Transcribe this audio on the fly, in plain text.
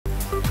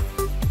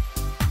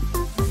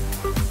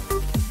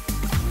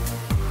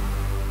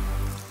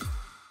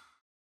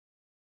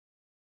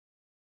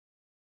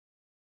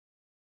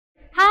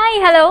Hi,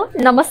 hello,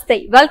 namaste.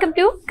 Welcome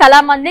to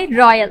Kalamandir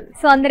Royale.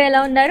 So, andare ela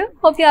unnaru?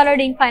 Hope you all are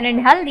doing fine and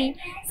healthy.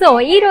 So,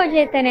 ee roju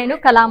aithe nenu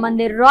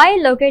Kalamandir Royale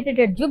located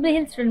at Jubilee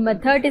Hills number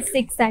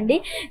 36 andi.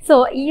 So,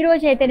 ee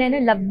roju aithe nenu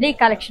lovely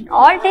collection,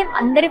 all time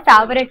andari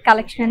favorite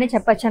collection ane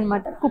cheppachu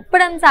annamata.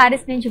 Kuppadam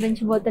Sarees nunchi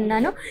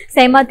చూపించబోతున్నాను.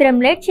 సేమాత్రం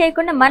late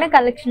చేయకుండా మన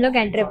collection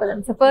లోకి enter అయిపోదాం.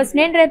 So, first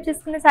నేను డ్రైప్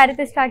చేసుకున్న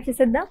సారీతో start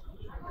చేసేద్దాం.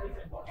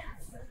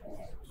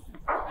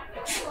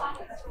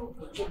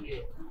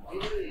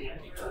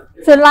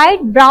 So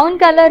light brown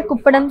colour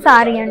Kuppadam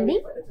sorry అండి.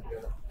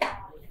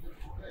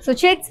 So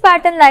checks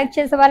pattern like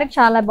చేసే వాళ్ళకి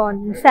చాలా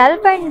బాగుంటుంది.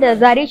 సెల్ఫ్ అండ్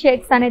జరీ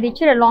చెక్స్ అనేది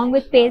ఇచ్చారు along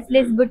with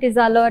పేస్లెస్ buttis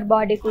all over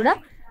body కూడా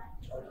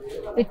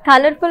with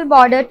colourful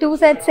border. Two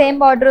side same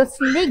border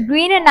వస్తుంది.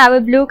 Green and navy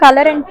blue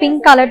colour and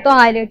pink colour తో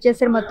హైలైట్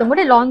చేశారు మొత్తం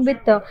కూడా along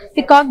with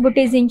peacock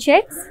buttis in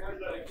checks.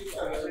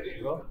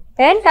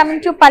 And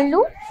coming to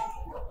పల్లు,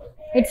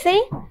 it's a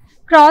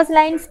cross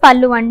lines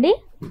పల్లు అండి.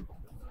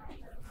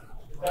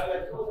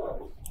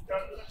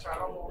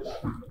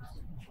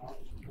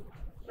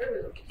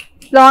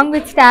 Long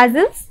with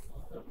tassels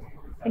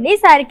and ఈ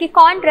సారీకి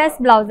కాంట్రాస్ట్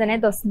బ్లౌజ్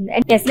అనేది వస్తుంది.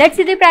 And yes, let's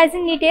see the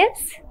pricing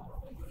details.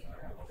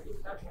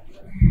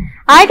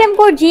 Item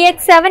code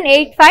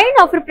GX785,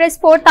 offer price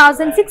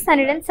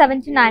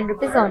 4,679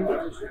 rupees only.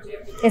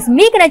 Yes,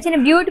 మీకు నచ్చిన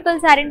beautiful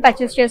సారీని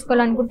purchase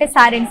చేసుకోవాలనుకుంటే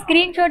సారీని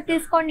స్క్రీన్ షాట్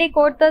తీసుకోండి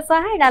కోడ్తో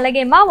సహా. అండ్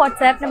అలాగే మా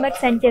వాట్సాప్ నెంబర్కి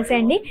సెండ్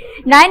చేసేయండి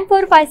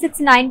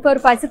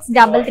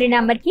 9456945633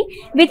 నెంబర్కి.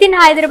 With in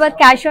Hyderabad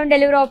cash on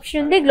delivery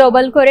option ఉంది,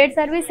 గ్లోబల్ కొరియర్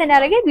సర్వీస్ అండ్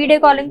అలాగే వీడియో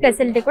కాలింగ్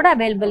ఫెసిలిటీ కూడా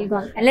అవైలబుల్గా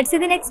ఉంది. And let's see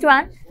the next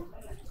one.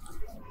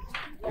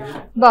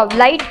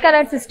 Light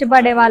colours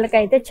ఇష్టపడే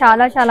వాళ్ళకైతే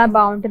చాలా చాలా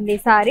బాగుంటుంది ఈ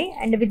sorry.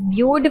 And with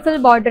beautiful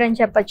border అని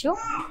చెప్పచ్చు,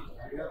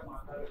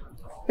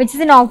 which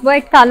is in off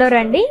white colour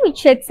అండి. With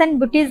checks and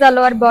buttis all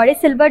over body.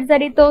 Silver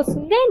జరీతో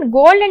వస్తుంది అండ్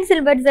గోల్డ్ అండ్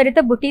సిల్వర్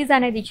జరీతో బుటీస్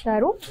అనేది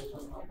ఇచ్చారు.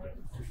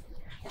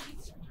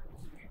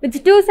 With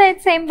two side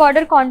same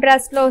border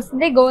contrast లో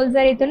వస్తుంది. గోల్డ్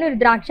జరీతో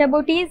ద్రాక్ష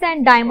బుటీస్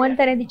అండ్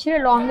డైమండ్స్ అనేది ఇచ్చారు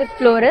along with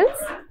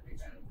florals.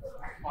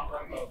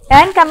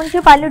 And coming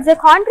to పల్లు, ఇట్స్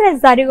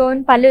కాంట్రాస్ట్ జరీ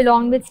ఓన్ పల్లు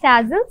along with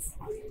tassels.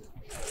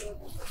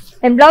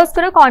 And blouse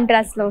కూడా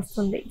కాంట్రాస్ట్ లో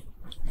వస్తుంది.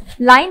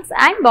 Lines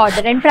and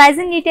border. And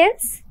pricing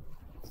details.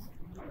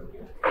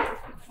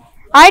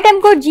 Item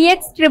code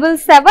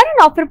GX777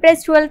 and offer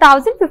price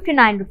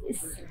 12,059 rupees.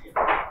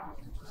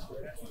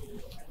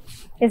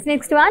 Yes,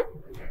 next one.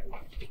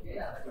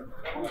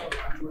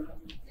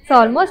 So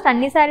almost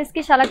అన్ని సారీస్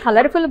కి చాలా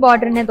colourful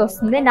border అనేది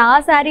వస్తుంది. నా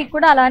సారీ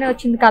కూడా అలానే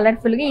వచ్చింది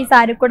కలర్ఫుల్ గా, ఈ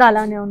సారీ కూడా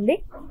అలానే ఉంది.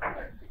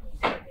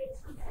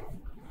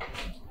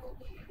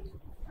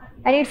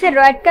 And it's a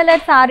red color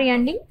saree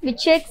అండి with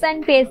checks and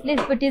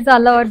paisleys booties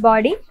all over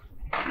body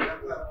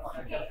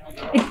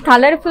with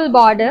colorful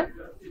border.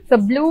 So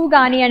blue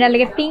కానీ అండ్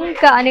అలాగే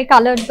పింక్ అనే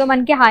కలర్తో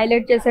మనకి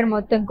హైలైట్ చేశారు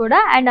మొత్తం కూడా.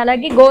 అండ్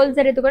అలాగే గోల్డ్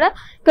జరీతో కూడా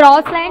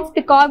cross lines,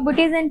 peacock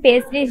buttis and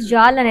paisleys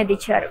జాల్ అనేది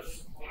ఇచ్చారు.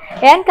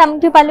 అండ్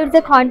కమింగ్ టు పల్లు,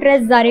 ఇట్స్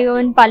కాంట్రాస్ట్ జరీ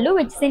ఓన్ పల్లు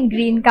which is in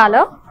green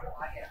colour.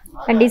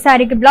 And ఈ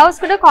సారీకి బ్లౌజ్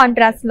కూడా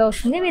కాంట్రాస్ట్ లో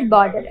వస్తుంది with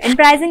border. And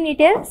pricing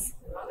details.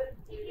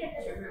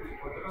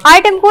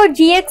 Item code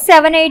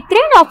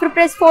GX783 and offer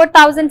price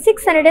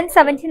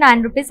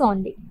 4,679 rupees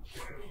only.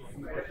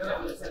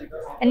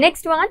 And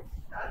next one.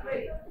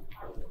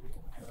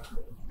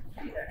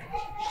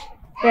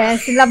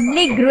 Yes,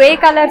 lovely grey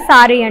color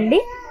saree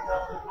andi.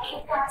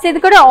 So ఇది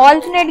కూడా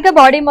alternate గా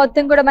body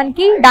మొత్తం కూడా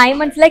మనకి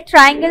డైమండ్స్ లైక్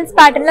ట్రయాంగిల్స్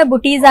ప్యాటర్న్ లో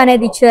బుటీస్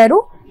అనేది ఇచ్చారు.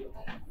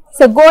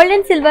 సో గోల్డ్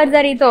అండ్ సిల్వర్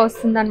జరీతో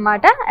వస్తుంది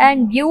అనమాట.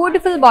 And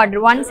beautiful border,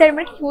 one side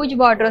మనకి హ్యూజ్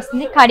బార్డర్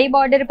వస్తుంది. కడీ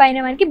బార్డర్ పైన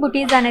మనకి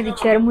బుటీస్ అనేది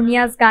ఇచ్చారు,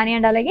 మునియాస్ కానీ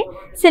అండ్ అలాగే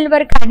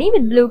silver khadi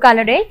with blue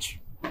colour edge.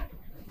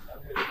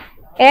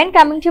 And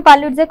coming to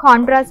పల్లు, ఇట్స్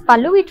కాంట్రాస్ట్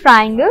పల్లు విత్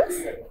ట్రయాంగిల్స్.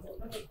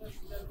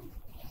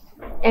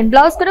 అండ్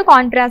బ్లౌజ్ కూడా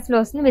కాంట్రాస్ట్ లో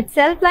వస్తుంది with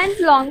self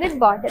lines long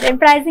with border. And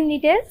pricing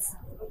details.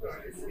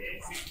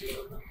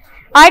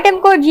 Item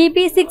code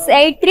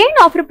GP683 and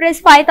offer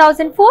price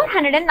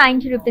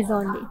 5,490 rupees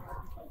only.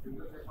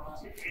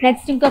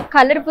 Next ఇంకొక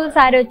colourful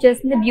sorry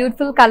వచ్చేస్తుంది,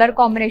 beautiful colour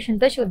combination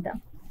తో చూద్దాం.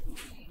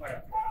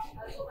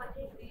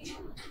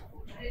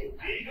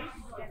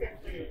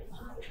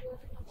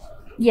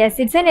 Yes,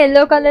 it's an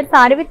yellow colour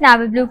sorry with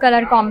navy blue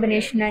colour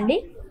combination అండి.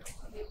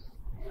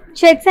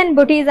 Checks and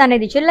బుటీస్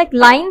అనేది ఇచ్చారు like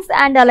lines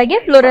and అలాగే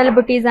floral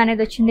బుటీస్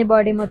అనేది వచ్చింది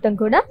బాడీ మొత్తం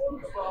కూడా.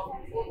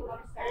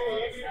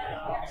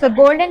 సో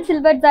గోల్డ్ అండ్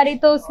సిల్వర్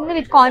జరీతో వస్తుంది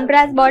with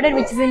contrast border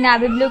which is in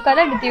navy blue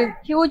colour with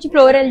huge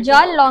floral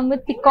జాల్ along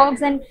with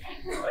peacocks and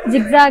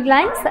zigzag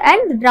lines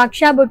and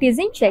draksha booties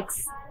in checks.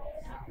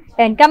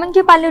 And coming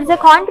to pallu, it's a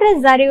contrast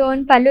zari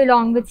on pallu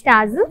along with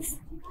tassels.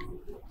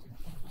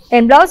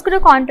 And blouse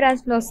kuda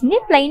contrast lo vasundi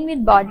plain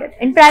with border.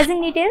 And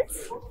pricing details.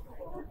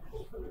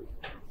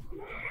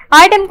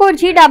 Item code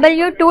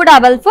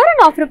GW244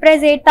 and offer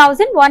price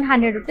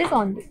 8,100 rupees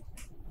only.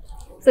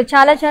 So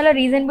చాలా చాలా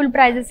reasonable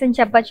prices అని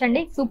చెప్పచ్చండి.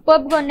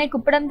 సూపర్గా ఉన్నాయి.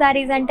 కుప్పడం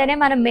సారీస్ అంటేనే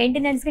మనం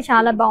మెయింటెనెన్స్కి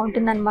చాలా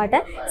బాగుంటుంది అనమాట.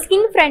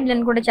 స్కిన్ ఫ్రెండ్లీ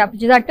అని కూడా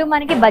చెప్పచ్చు. అటు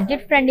మనకి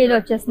బడ్జెట్ ఫ్రెండ్లీలో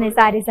వచ్చేస్తున్నాయి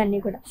సారీస్ అన్నీ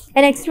కూడా.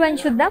 నెక్స్ట్ వన్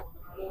చూద్దాం.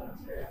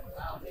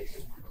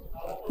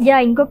 యా,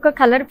 ఇంకొక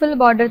కలర్ఫుల్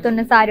బార్డర్తో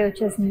ఉన్న సారీ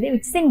వచ్చేసింది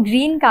which is in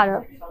green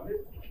colour.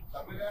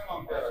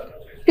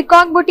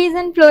 Peacock buttis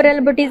and floral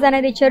బుటీస్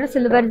అనేది ఇచ్చారు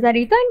సిల్వర్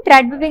జరీతో అండ్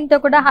థ్రెడ్ వివింగ్ తో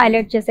కూడా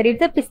హైలైట్ చేశారు.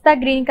 It's pista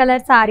green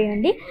colour sorry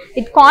అండి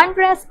with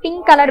contrast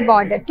pink colour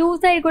border. Two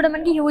side కూడా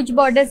మనకి హ్యూజ్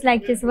బార్డర్స్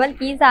లైక్ చేసే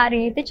వాళ్ళకి ఈ సారీ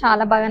అయితే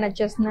చాలా బాగా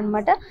నచ్చేస్తుంది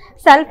అనమాట.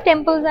 సెల్ఫ్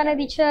టెంపుల్స్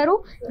అనేది ఇచ్చారు,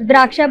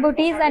 ద్రాక్ష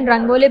బుటీస్ అండ్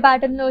రంగోలీ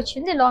ప్యాటర్న్ లో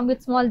వచ్చింది along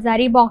with small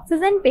zari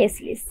boxes and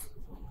paisleys.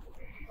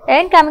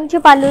 And coming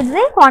to పల్లు,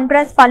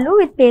 కాంట్రాస్ట్ పల్లు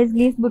with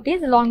paisleys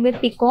buttis along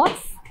with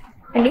peacocks.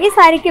 And ఈ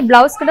సారీకి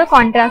బ్లౌజ్ కూడా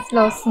కాంట్రాస్ట్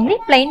లో వస్తుంది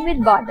plain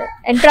with border.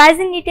 And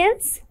pricing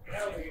details,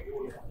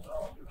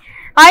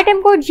 item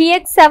code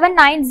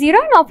GX790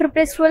 and offer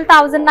price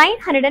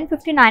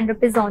 12,959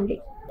 rupees only.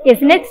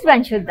 Yes, next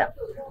one చూద్దాం.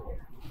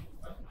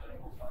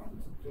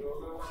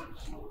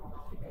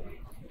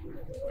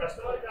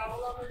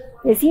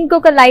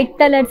 ఇంకొక light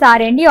colour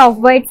sorry అండి, off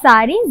white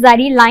sorry.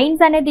 Zari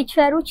lines అనేది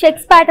ఇచ్చారు,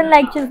 చెక్స్ ప్యాటర్న్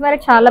లైక్ చేసే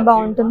వరకు చాలా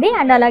బాగుంటుంది.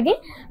 అండ్ అలాగే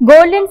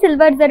గోల్డ్ అండ్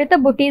సిల్వర్ జరీతో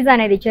బుటీస్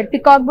అనేది ఇచ్చారు,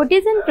 పికాక్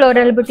బుటీస్ అండ్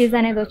ఫ్లోరల్ బుటీస్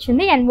అనేది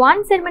వచ్చింది. అండ్ వన్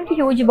సైడ్ మనకి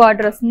హ్యూజ్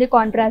బార్డర్ వస్తుంది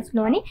కాంట్రాస్ట్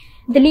లోని,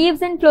 the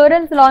leaves and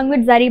florals along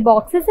with zari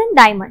boxes and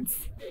diamonds.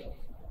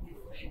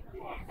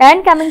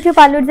 And coming to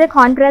పల్లు,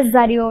 కాంట్రాస్ట్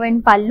జరీ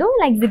ఓవెన్ పల్లు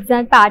లైక్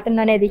జిగ్జాగ్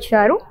ప్యాటర్న్ అనేది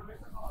ఇచ్చారు.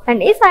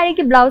 అండ్ ఈ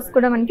సారీకి బ్లౌజ్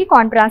కూడా మనకి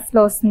కాంట్రాస్ట్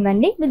లో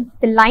వస్తుందండి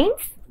with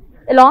lines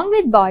along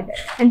with border.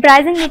 And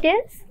pricing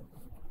details,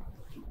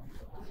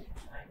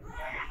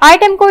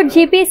 item code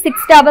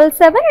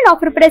GP677 and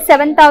offer price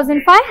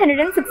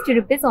 7,560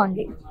 rupees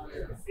only.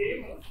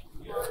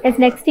 Yes,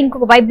 next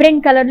ఇంకొక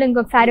వైబ్రెంట్ కలర్ లో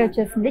ఇంకొక సారీ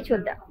వచ్చేసింది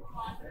చూద్దాం.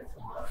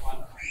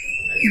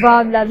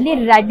 Wow, lovely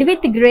red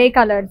with grey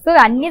colour. So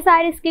అన్ని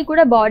సారీస్ కి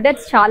కూడా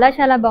బార్డర్స్ చాలా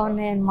చాలా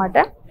బాగున్నాయి అన్నమాట.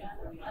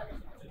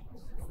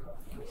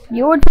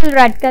 బ్యూటిఫుల్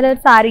రెడ్ కలర్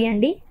సారీ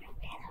అండి.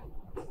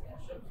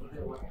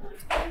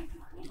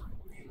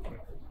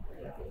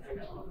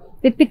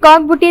 With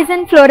peacock booties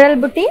and floral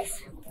booties,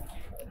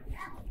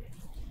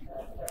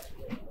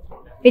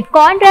 with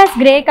contrast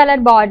grey color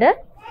border,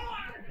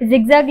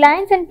 zigzag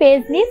lines and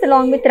paisleys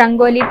along with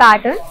rangoli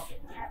pattern.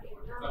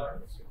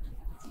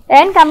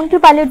 And coming to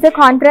pallu, it's a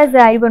contrast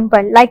ribbon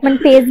pallu like man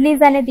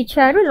paisleys anedi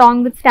icharu along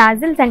with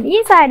tassels. And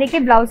ee saree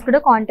ki blouse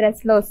kuda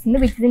contrast lo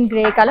vastundi which is in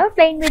grey color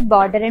plain with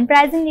border. And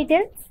pricing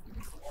details,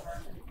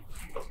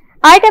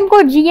 item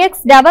code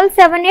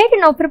GX778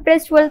 and offer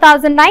price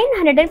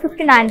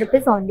 12,959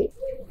 rupees only.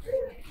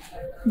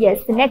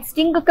 Yes, next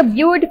ఇంకొక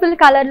beautiful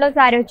colour లో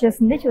sorry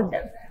వచ్చేసింది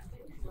చూద్దాం.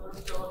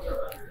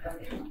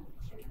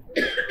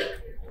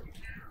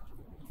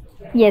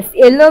 Yes,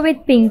 yellow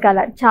with pink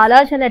colour, చాలా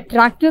చాలా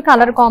attractive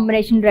colour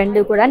combination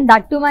రెండు కూడా.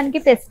 That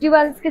మనకి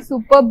festivals కి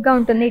సూపర్బ్ గా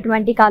ఉంటుంది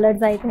ఇటువంటి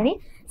కలర్స్ అయితే.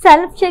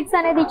 సెల్ఫ్ చెక్స్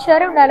అనేది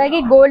ఇచ్చారు,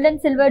 అలాగే గోల్డ్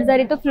అండ్ సిల్వర్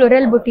జరీతో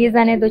ఫ్లోరల్ బుటీస్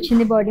అనేది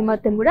వచ్చింది బాడీ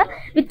మొత్తం కూడా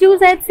with two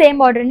sides same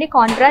border అండి,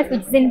 contrast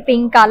which is in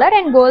pink colour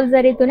and gold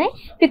జరీతోనే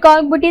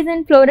peacock buttis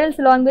and florals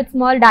along with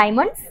small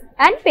diamonds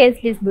and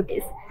paisleys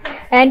buttis.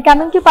 And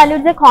coming to పల్లు,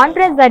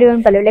 contrast zari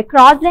own పల్లు like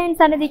cross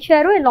lines అనేది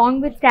ఇచ్చారు along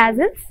with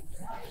tassels.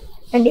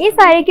 And ఈ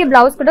సారీకి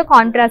blouse కూడా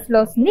contrast లో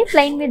వస్తుంది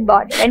plain with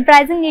border. And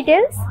pricing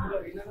details,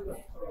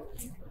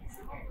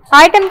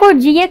 item code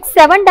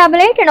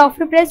GX788 and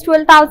offer price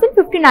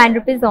 12,059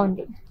 rupees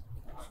only.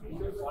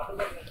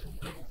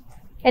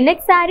 And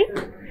next saree,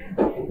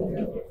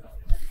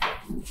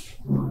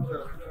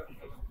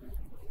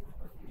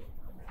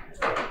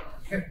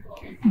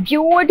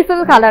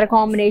 beautiful colour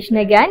combination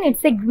again.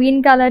 It's a green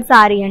colour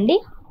sorry అండి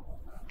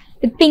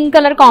with pink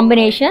colour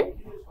combination.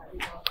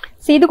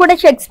 So ఇది కూడా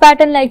checks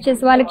pattern like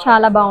చేసే వాళ్ళకి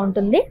చాలా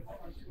బాగుంటుంది.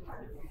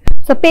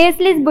 So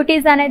paisleys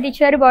బుటీస్ అనేది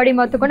ఇచ్చారు, body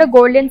మొత్తం కూడా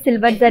గోల్డ్ అండ్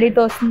సిల్వర్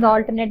జరీతో వస్తుంది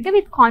ఆల్టర్నేట్ గా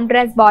with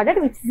contrast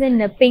border which is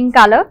in pink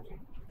colour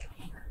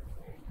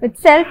with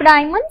self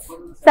diamonds,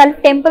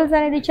 self temples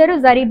అనేది ఇచ్చారు,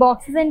 zari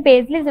boxes and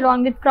paisleys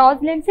along with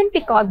cross lines and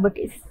peacock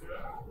buttis.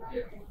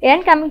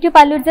 And coming to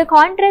పల్లు, it's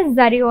contrast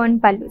zari own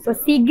పల్లు. So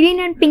sea green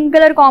and pink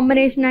colour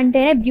combination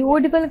అంటేనే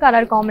beautiful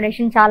colour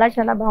combination, చాలా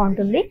చాలా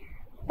బాగుంటుంది.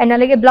 And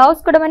అలాగే blouse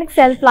కూడా మనకి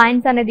సెల్ఫ్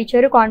లైన్స్ అనేది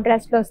ఇచ్చారు,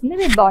 కాంట్రాస్ట్ లో వస్తుంది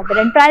with border.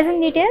 And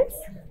pricing details,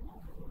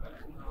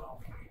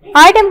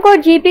 item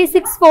code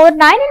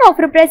GP649 and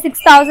offer price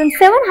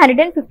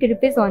 6,750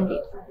 rupees only.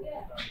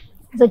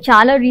 So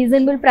చాలా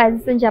రీజనబుల్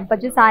ప్రైసెస్ అని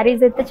చెప్పొచ్చు.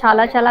 సారీస్ అయితే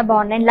చాలా చాలా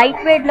బాగున్నాయి,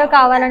 లైట్ వెయిట్ లో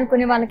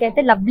కావాలనుకునే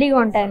వాళ్ళకైతే లవ్లీగా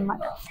ఉంటాయి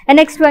అన్నమాట. అండ్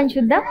నెక్స్ట్ వన్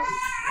చూద్దాం.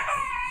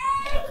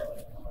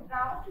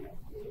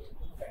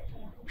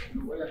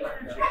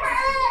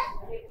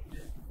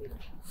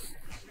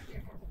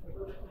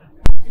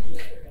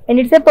 And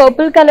it's a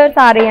purple colour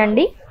sorry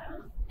అండి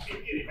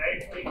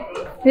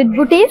విత్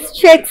బుటీస్,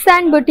 చెక్స్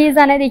అండ్ బుటీస్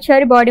అనేది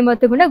ఇచ్చారు, బాడీ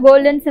మొత్తం కూడా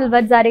గోల్డ్ అండ్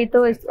సిల్వర్ జరీతో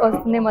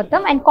వస్తుంది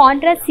మొత్తం. And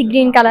contrast sea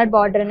green colour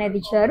border అనేది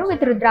ఇచ్చారు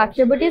with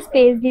rudraksha buttis,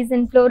 paisleys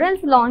and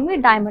florals long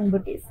with diamond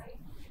buttis.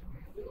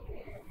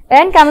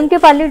 And coming to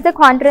పల్లు, ఇట్స్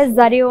కాంట్రాస్ట్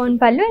జరీ ఓన్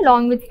పల్లు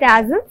long with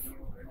tassels.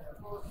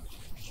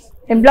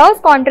 And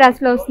blouse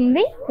contrast లో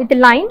వస్తుంది with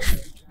lines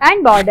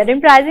and border.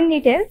 And pricing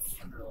details,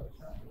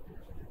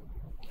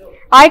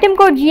 item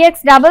code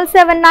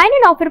GX779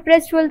 and offer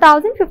price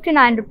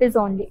 12,059 rupees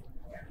only.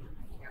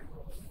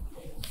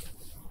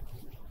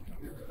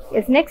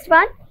 Yes, next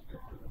one.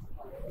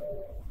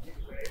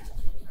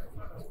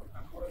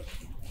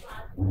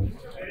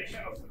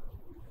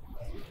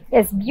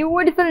 Yes,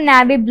 beautiful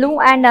navy blue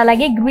and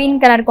alage green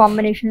color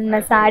combination ఉన్న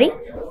saree.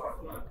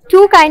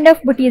 Two kind of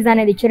booties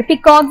అనేది ఇచ్చారు.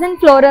 Peacocks and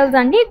florals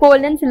అండి,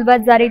 gold and silver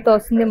జరీతో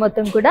వస్తుంది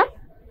మొత్తం కూడా.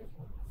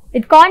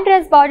 With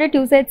contrast border,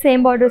 two sides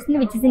same border వస్తుంది,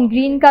 which is in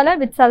green color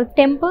with self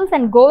temples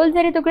and gold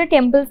జరీతో కూడా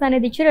temples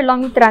అనేది ఇచ్చారు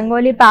along with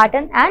rangoli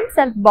pattern and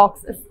self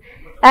boxes.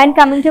 And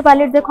coming to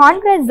pallu, it's the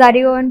contrast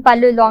zari and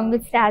pallu along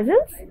with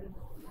tassels.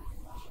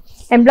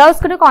 And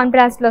blouse kuda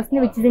contrast lo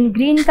vastund, which is in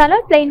green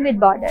color plain with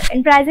border.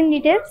 And pricing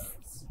details,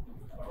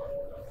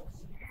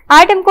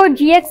 item code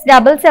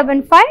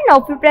GX775 and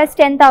offer price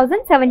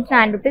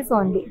 10,079 rupees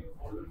only.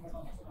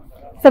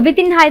 So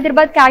within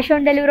Hyderabad cash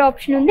on delivery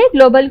option undi,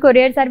 global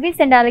courier service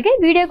and alage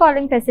video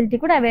calling facility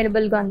kuda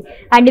available ga undi.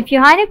 And if you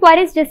have any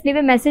queries, just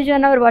leave a message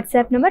on our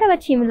WhatsApp number, our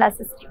team will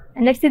assist you.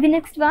 And let's see the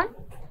next one.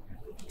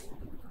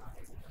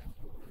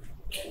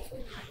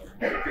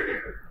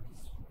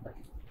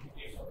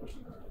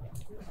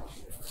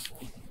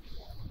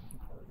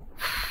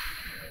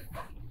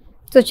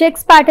 So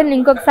checks pattern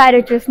ఇంకొక sorry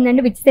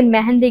వచ్చేసిందండి, which is in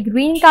mehndi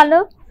green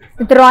colour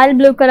with royal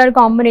blue colour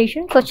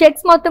combination. So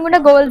checks మొత్తం కూడా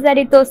gold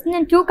జరీతో వస్తుంది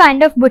and two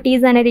kind of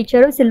బుటీస్ అనేది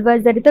ఇచ్చారు,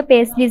 silver జరీతో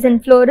paisleys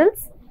and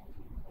florals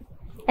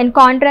and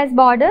contrast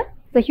border.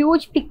 So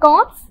huge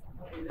peacocks,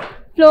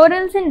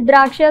 florals and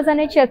ద్రాక్షస్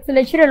అనే చెక్స్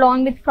ఇచ్చారు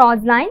along with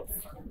cross lines.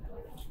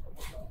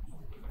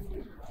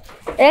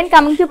 And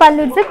coming to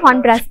పల్లు, ఇట్స్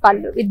కాంట్రాస్ట్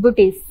పల్లు విత్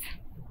బుటీస్.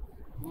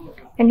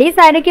 అండ్ ఈ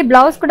సారీకి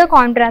బ్లౌజ్ కూడా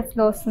కాంట్రాస్ట్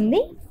లో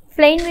వస్తుంది,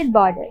 plain with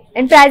border.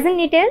 And pricing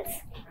details,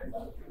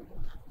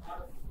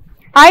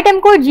 item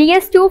code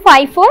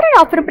GS254 and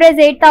offer price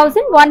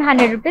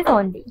 8,100 rupees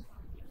only.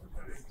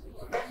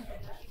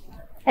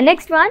 And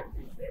next one,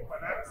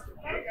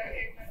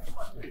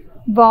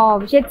 wow,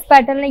 checks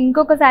pattern lo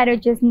inkoka saree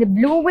vachesindi,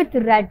 blue with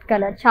red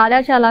color,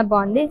 chala chala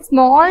baagundi.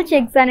 Small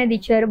checks anedi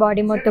icharu,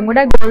 body mottham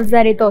kuda gold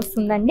zari tho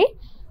ostundandi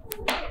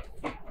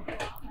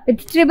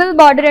with triple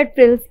border at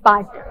frills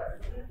part.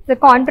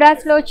 So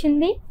contrast lo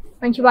ochindi,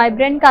 మంచి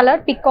vibrant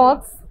colour,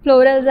 peacocks,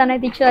 florals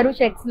అనేది ఇచ్చారు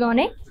checks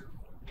లోనే.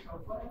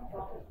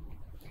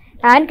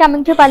 And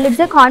coming to పల్లు,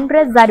 it's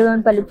contrast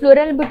జరీవన్ పల్లు,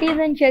 floral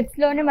buttis and checks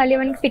లోనే మళ్ళీ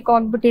మనకి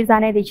peacock బుటీస్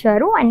అనేది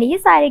ఇచ్చారు. అండ్ ఈ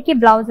సారీకి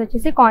బ్లౌజ్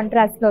వచ్చేసి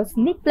కాంట్రాస్ట్ లో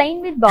వస్తుంది,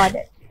 plain with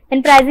border.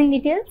 And pricing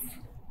details,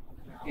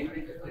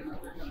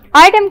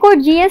 item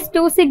code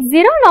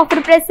GS260 and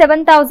offer price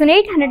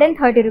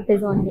 7,830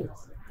 rupees only.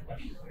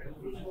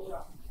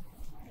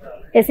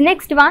 Yes,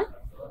 next one,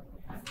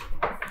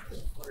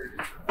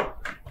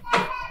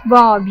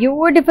 వా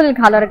బ్యూటిఫుల్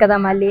కలర్ కదా,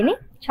 మళ్ళీని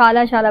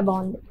చాలా చాలా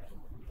బాగుంది.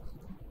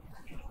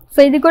 సో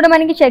ఇది కూడా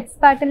మనకి చెక్స్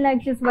ప్యాటర్న్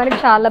లైక్ చేసే వరకు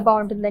చాలా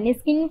బాగుంటుందండి,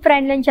 స్కిన్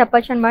ఫ్రెండ్లీ అని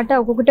చెప్పచ్చు అనమాట.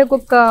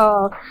 ఒక్కొక్క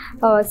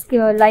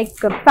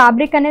లైక్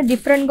ఫ్యాబ్రిక్ అనేది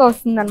డిఫరెంట్గా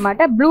వస్తుంది అనమాట.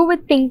 బ్లూ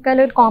విత్ పింక్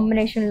కలర్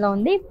కాంబినేషన్లో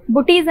ఉంది,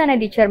 బుటీస్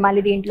అనేది ఇచ్చారు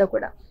మళ్ళీ దీంట్లో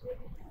కూడా.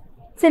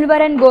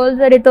 సిల్వర్ అండ్ గోల్డ్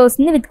జరీతో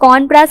వస్తుంది with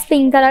contrast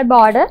pink colour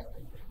border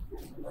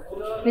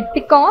with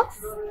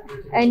peacocks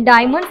and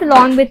diamonds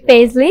along with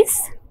paisleys.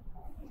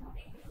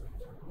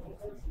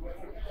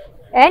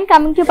 And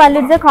coming to పల్లు,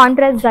 ఇట్స్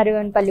కాంట్రాస్ట్ జరీ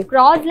అండ్ పల్లు,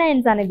 క్రాస్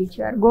లైన్స్ అనేది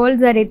ఇచ్చారు, గోల్డ్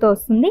జరీతో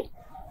వస్తుంది.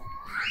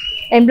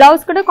 అండ్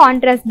బ్లౌజ్ కూడా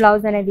కాంట్రాస్ట్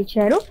బ్లౌజ్ అనేది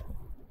ఇచ్చారు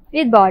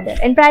with border.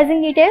 And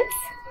pricing details,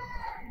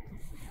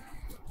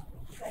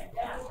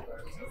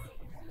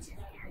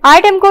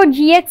 item code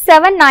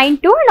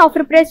GX792 and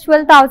offer price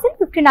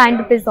 12,059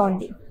 rupees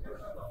only.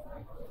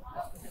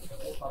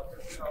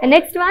 And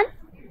next one,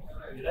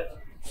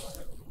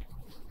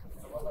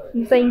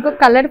 so ఇంకో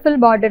కలర్ఫుల్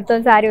బార్డర్తో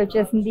శారీ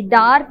వచ్చేసింది,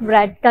 డార్క్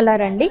రెడ్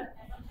కలర్ అండి.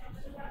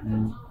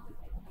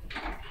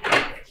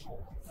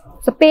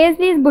 సో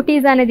పేస్లీస్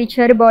బుటీస్ అనేది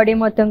ఇచ్చారు, బాడీ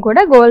మొత్తం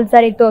కూడా గోల్డ్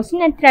జరీతో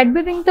వస్తుంది అండ్ థ్రెడ్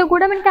వివింగ్ తో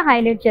కూడా మనకి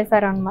హైలైట్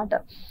చేశారు అనమాట.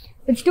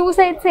 It's two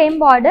side same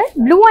border,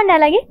 blue and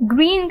అలాగే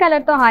గ్రీన్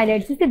కలర్ తో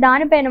హైలైట్ చేసి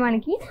దానిపైన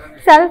మనకి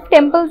సెల్ఫ్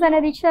టెంపుల్స్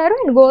అనేది ఇచ్చారు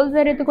అండ్ గోల్డ్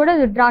జరీతో కూడా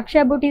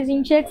ద్రాక్ష బుటీస్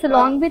in checks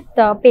along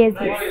with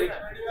paisleys.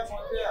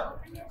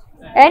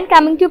 And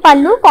coming to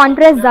పల్లు,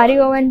 కాంట్రాస్ట్ జరీ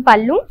ఓవెన్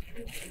పల్లు.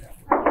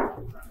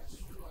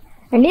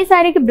 అండ్ ఈ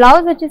సారీకి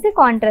బ్లౌజ్ వచ్చేసి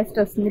కాంట్రాస్ట్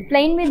వస్తుంది,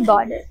 plain with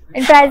border.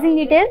 And pricing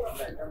details,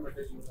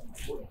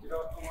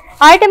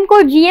 item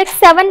code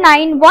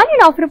GX791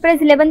 and offer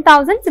price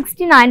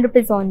 11,069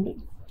 rupees only.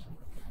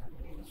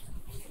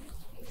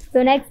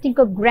 So next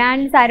ఇంకో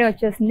గ్రాండ్ సారీ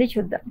వచ్చేసింది,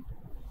 చూద్దాం.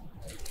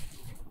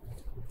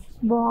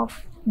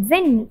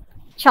 Design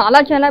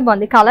చాలా చాలా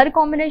బాగుంది, కలర్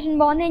కాంబినేషన్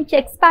బాగుంది అండ్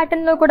చెక్స్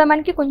ప్యాటర్న్ లో కూడా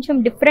మనకి కొంచెం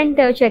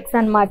డిఫరెంట్ చెక్స్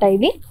అనమాట.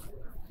 ఇది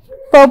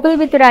purple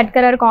with red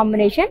colour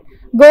combination,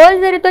 gold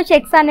జరీతో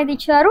చెక్స్ అనేది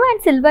ఇచ్చారు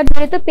అండ్ సిల్వర్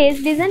జరీతో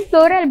పేస్ట్ డిజైన్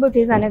ఫ్లోరల్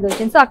బుటీస్ అనేది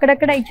వచ్చింది. సో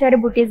అక్కడక్కడ ఇచ్చారు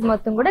బుటీస్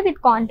మొత్తం కూడా with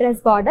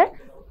contrast border,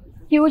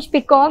 huge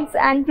peacocks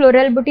and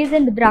floral buttis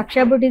and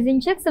ద్రాక్ష బుటీస్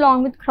in checks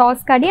along with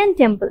cross kadhi and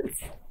temples.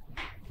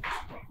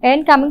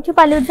 And coming to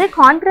పల్లు, ఇట్స్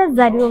కాంట్రాస్ట్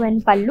జరీ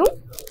అండ్ పల్లు.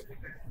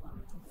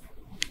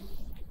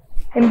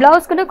 అండ్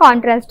బ్లౌజ్ కూడా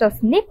కాంట్రాస్ట్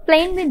వస్తుంది,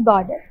 plain with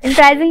border. And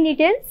pricing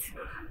details,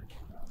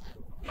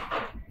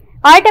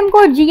 item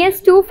code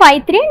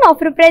GS253 and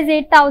offer price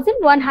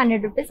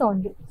 8,100 rupees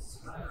only.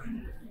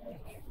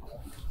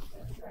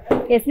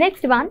 Yes,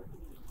 next one.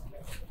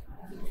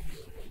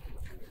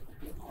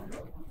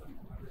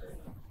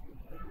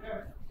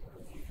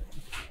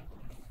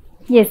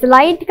 Yes,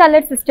 light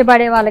colours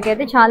ఇష్టపడే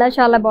వాళ్ళకైతే చాలా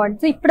చాలా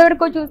బాగుంటుంది. So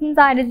ఇప్పటివరకు చూసిన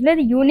సారీస్లో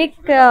ఇది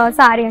యూనిక్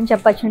సారీ అని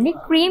చెప్పొచ్చండి.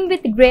 Cream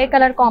with grey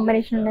colour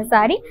combination ఉన్న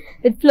sorry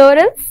with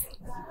florals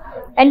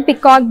and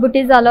peacock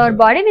buttis all over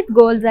body with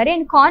gold sorry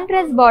and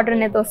contrast border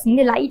అనేది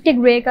వస్తుంది. లైట్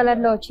గ్రే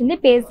కలర్ లో వచ్చింది.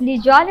 పేస్లీ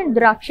జాల్ అండ్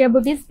ద్రాక్ష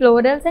బుటీస్,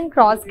 florals and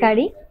cross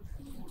khadi.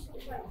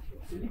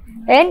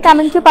 And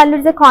coming to పళ్ళు,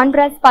 it's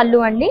contrast పళ్ళు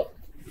అండి.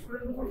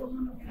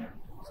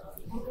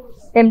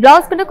 అండ్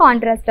బ్లౌజ్ కూడా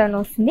కాంట్రాస్ట్ లోనే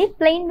వస్తుంది,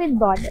 plain with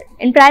border.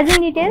 And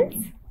pricing details,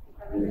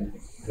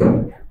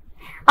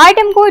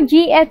 item code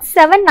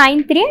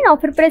GX793 and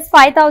offer price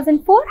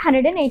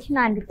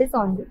 5,489 rupees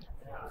only.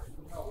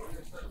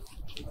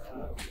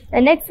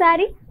 The next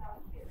saree,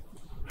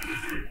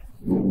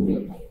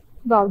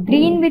 wow,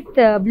 green with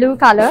blue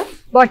color,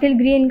 bottle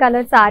green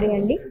color saree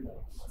andi.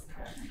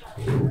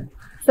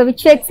 So with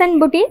checks and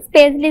booties,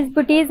 paisley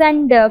booties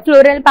and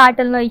floral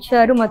pattern lo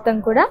icharu mottam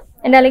kuda.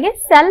 And alage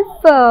self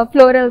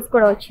florals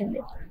kuda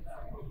vachindi.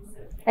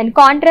 And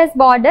contrast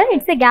border,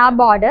 it's a gap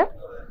border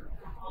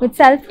with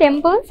self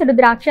temples,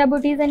 rudraksha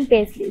booties and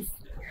paisleys.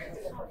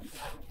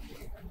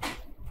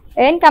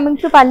 And coming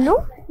to pallu,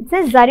 it's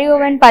a zari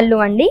woven pallu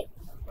andi.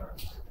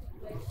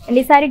 And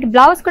this saree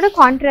blouse kuda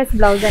contrast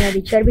blouse anadi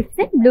icharu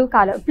with blue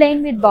color, plain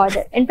with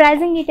border. And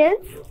pricing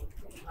details,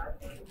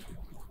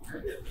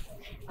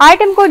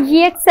 item code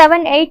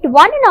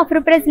GX781 and offer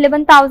price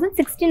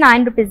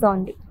 11,069 rupees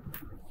only.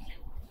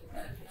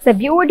 So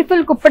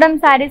beautiful Kuppadam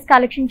saris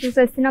collection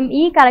చూసేస్తున్నాం.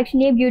 ఈ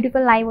collection a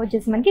beautiful live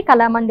వచ్చేసి మనకి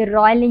Kalamandir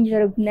royal నుంచి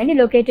జరుగుతుందండి,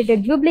 located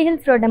at Jubilee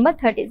hills road number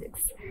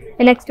 36.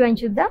 Next one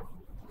చూద్దాం.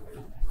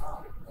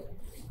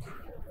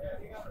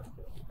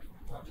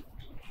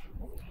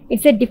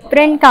 It's a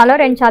different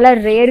colour and చాలా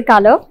rare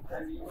colour.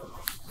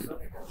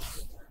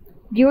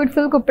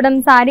 Beautiful Kuppadam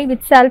sorry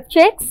with self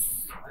checks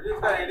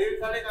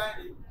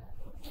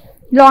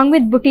long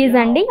with బుటీస్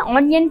అండి.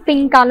 Onion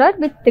pink colour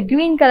with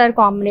green colour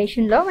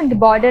combination లో మనకి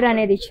border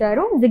అనేది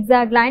ఇచ్చారు.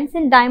 Zigzag lines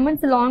and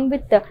diamonds long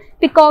with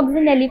peacocks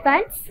and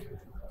elephants.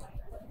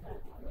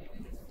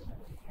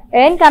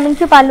 And coming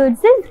to పళ్ళు,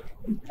 it's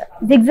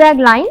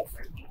zigzag lines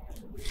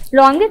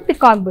long with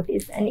peacock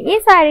buttis. And ఈ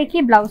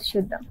సారీకి blouse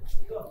చూద్దాం.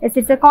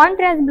 It's a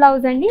contrast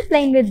blouse అండి,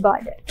 plain with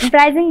border. And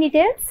pricing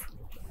details,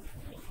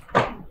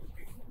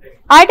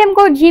 item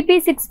code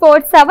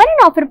GP647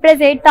 and offer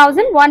price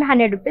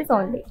 8,100 rupees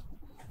only.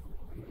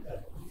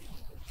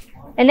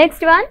 And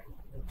next one,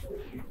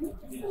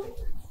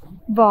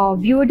 wow,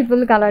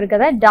 beautiful color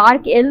kada,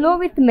 dark yellow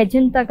with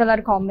magenta color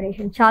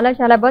combination. చాలా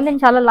చాలా బాగుంది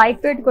and చాలా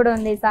light weight కూడా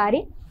ఉంది ఈ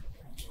sorry.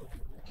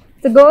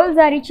 So gold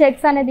sorry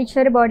checks అనేది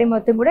ఇచ్చారు body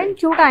మొత్తం కూడా. అండ్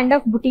 2 kind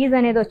of బుటీస్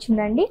అనేది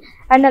వచ్చిందండి.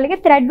 అండ్ అలాగే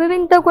థ్రెడ్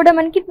వివింగ్ తో కూడా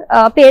మనకి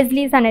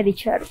పేజ్లీస్ అనేది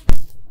ఇచ్చారు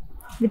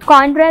with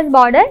contrast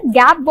border,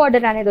 gap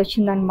border అనేది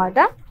వచ్చింది అనమాట.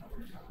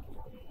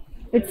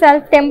 With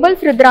self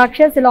temples,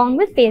 రుద్రాక్షస్ along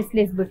with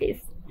paisleys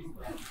buttis.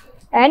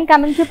 And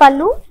coming to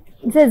పళ్ళు,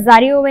 ఇట్స్ ఎ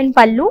జరీ ఓవెన్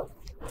పళ్ళు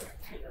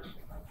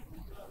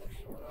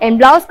అండ్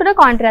బ్లౌజ్ కూడా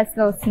కాంట్రాస్ట్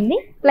లో వస్తుంది,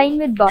 plain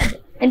with border.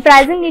 And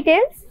pricing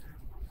details,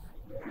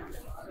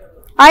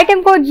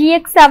 item code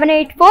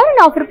GX784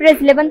 and offer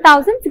price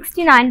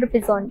 11,069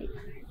 rupees only.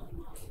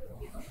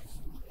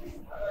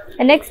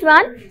 And next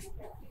one,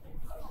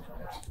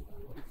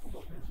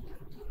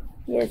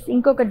 yes,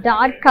 ఇంకొక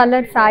dark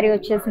colour sorry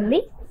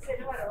వచ్చేసింది.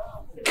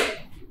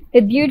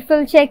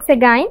 Beautiful checks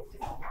again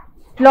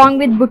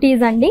long with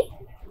బుటీస్ అండి.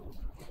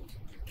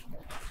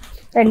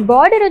 And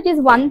border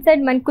వచ్చేసి one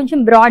side మనకి కొంచెం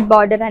broad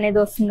border అనేది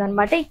వస్తుంది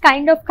అనమాట. ఈ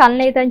కైండ్ ఆఫ్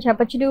కలర్ అయితే అని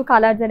చెప్పచ్చు, 2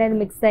 కలర్స్ అనేది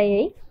మిక్స్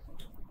అయ్యాయి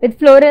with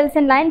florals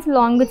and lines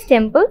long with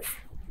temples.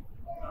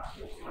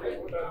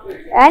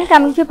 And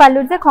coming to పళ్ళు,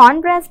 ఇట్స్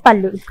కాంట్రాస్ట్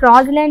పళ్ళు,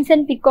 cross lines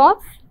and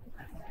peacocks.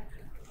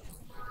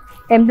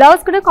 And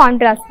blouse కూడా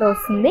కాంట్రాస్ట్ లో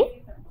వస్తుంది,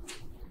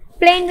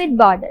 plain with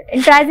border.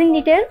 And pricing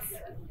details,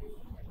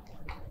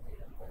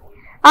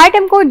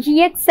 item code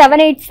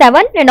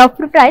GX787 and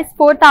offer price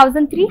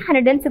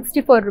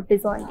 4,364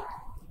 rupees only.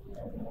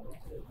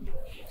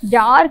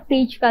 Dark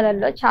peach colour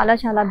లో చాలా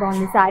చాలా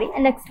బాగుంది sorry.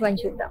 And next one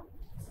చూద్దాం.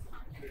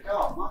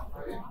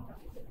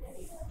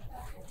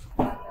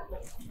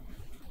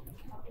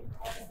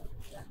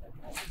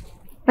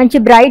 మంచి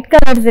బ్రైట్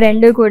కలర్స్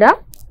రెండు కూడా.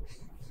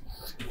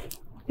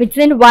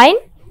 విట్స్ in wine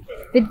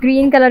with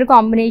green colour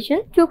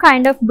combination. 2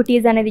 kind of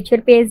బుటీస్ అనేది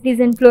ఇచ్చారు,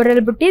 paisleys and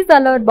floral buttis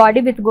all over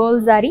body with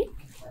gold sorry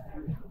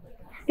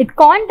with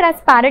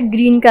contrast parrot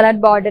green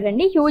colour border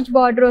అండి. హ్యూజ్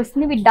బార్డర్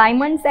వస్తుంది with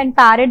diamonds and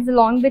parrots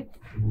long with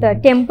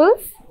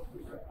temples.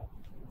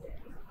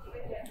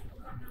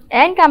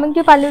 And coming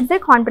to pallu, it's a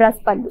contrast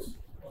pallu.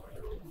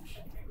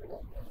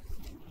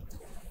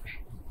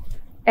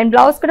 And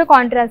blouse kuda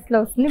contrast lo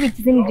vastundi, which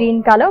is in green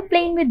color,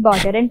 plain with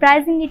border. And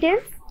pricing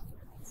details,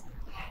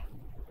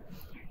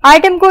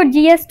 item code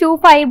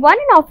GS251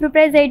 and offer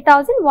price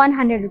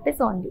 8,100 rupees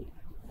only.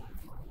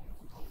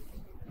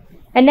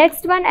 And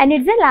next one, and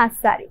it's the last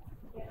saree.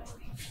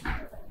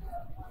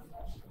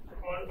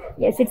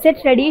 Yes, it's a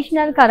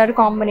traditional color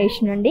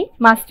combination andi,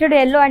 mustard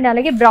yellow and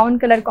alage brown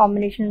color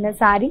combination ఉన్న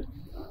saree.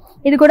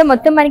 ఇది కూడా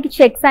మొత్తం మనకి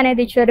checks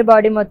అనేది ఇచ్చారు,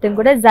 body మొత్తం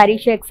కూడా zari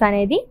checks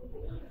అనేది.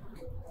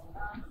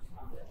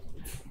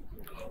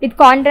 With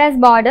contrast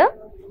border,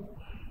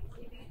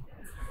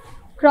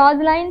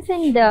 cross lines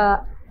and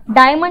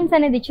diamonds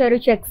అనేది ఇచ్చారు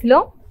చెక్స్ లో.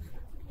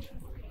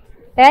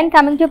 అండ్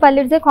కమింగ్ టు పళ్ళు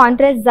ఇట్స్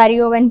కాంట్రాస్ట్ జరీ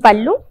ఓవెన్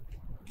పళ్ళు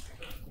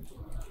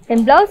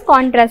అండ్ బ్లౌజ్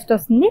కాంట్రాస్ట్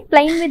వస్తుంది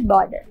plain with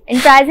border.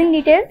 And pricing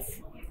details,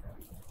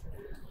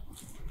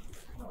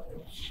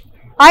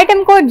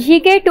 item code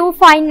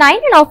GK259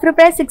 and offer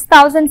price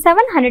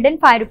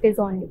 6,705 rupees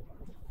only.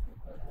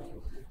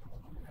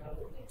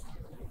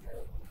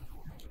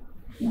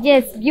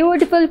 Yes,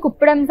 beautiful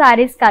Kuppadam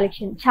saris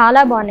collection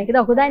చాలా బాగున్నాయి కదా,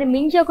 ఒకదాని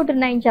మించి ఒకటి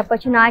ఉన్నాయని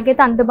చెప్పొచ్చు.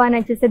 నాకైతే అంత బాగా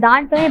నచ్చేస్తే,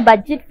 దాంట్లోనే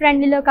బడ్జెట్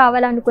ఫ్రెండ్లీలో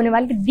కావాలనుకునే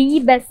వాళ్ళకి ది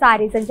బెస్ట్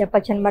సారీస్ అని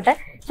చెప్పొచ్చు అనమాట.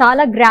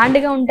 చాలా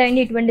గ్రాండ్గా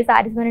ఉంటాయండి ఇటువంటి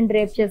సారీస్ మనం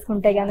డ్రేప్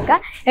చేసుకుంటే కనుక.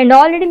 అండ్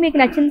ఆల్రెడీ మీకు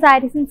నచ్చిన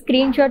సారీస్ని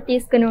స్క్రీన్ షాట్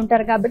తీసుకుని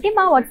ఉంటారు కాబట్టి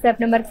మా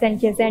వాట్సాప్ నెంబర్కి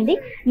సెండ్ చేసేయండి.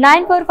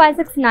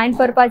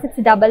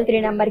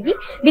 9456945633 నెంబర్కి.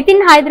 With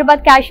in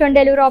Hyderabad cash on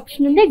delivery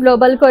option ఉంది,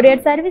 గ్లోబల్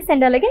కొరియర్ సర్వీస్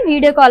అండ్ అలాగే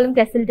వీడియో కాలింగ్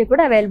ఫెసిలిటీ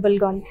కూడా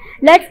అవైలబుల్గా ఉంది.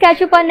 Let's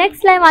catch up on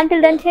next live.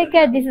 Until then take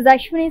care. This is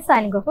Ashwini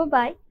signing off.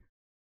 Bye.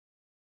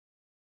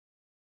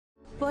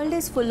 World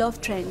is full of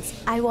trends.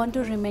 I want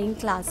to remain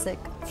classic.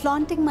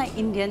 Flaunting my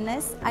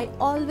Indianness, I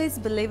always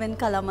believe in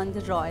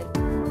Kalamandir Royale.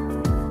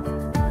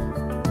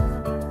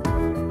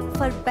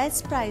 For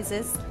best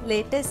prices,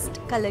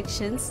 latest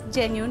collections,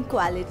 genuine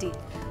quality.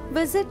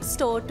 Visit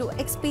store to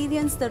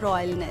experience the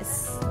royalness.